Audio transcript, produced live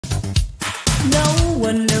No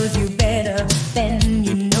one knows you better than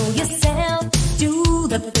you know yourself. Do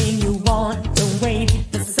the thing you want, don't wait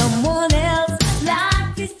for someone else.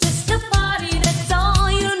 Life is just a party, that's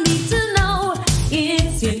all you need to know.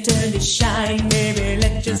 It's your turn to shine, baby,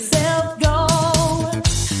 let yourself go.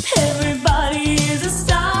 Everybody is a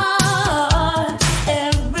star,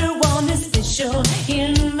 everyone is special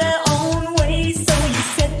in their own way. So you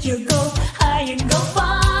set your goals high and go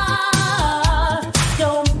far.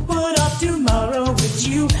 Don't put off tomorrow, what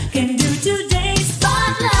you can do today.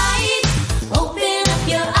 Spotlight, open up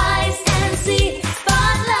your eyes and see.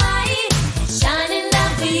 Spotlight, shining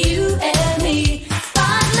down for you and me.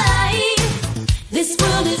 Spotlight, this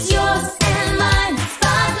world is yours and mine.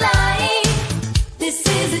 Spotlight, this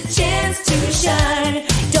is a chance to shine.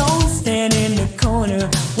 Don't stand in the corner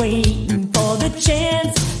waiting for the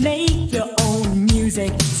chance. Make your own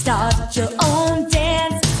music, start your own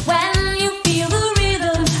dance. When you feel the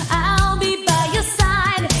rhythm, I'll be by your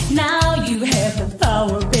side. Now you have the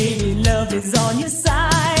power, baby, love is on your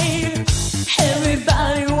side.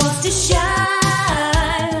 Everybody wants to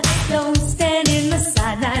shine. Don't stand in the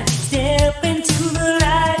sideline, step into the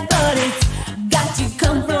light. But it's got to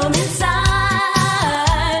come from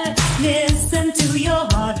inside. Listen to your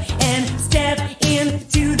heart and step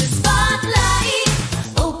into the spotlight.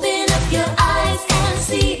 Open up your eyes and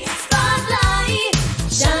see. Spotlight,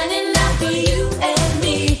 shining down for you and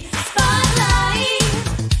me. Spotlight,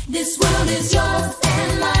 this world is yours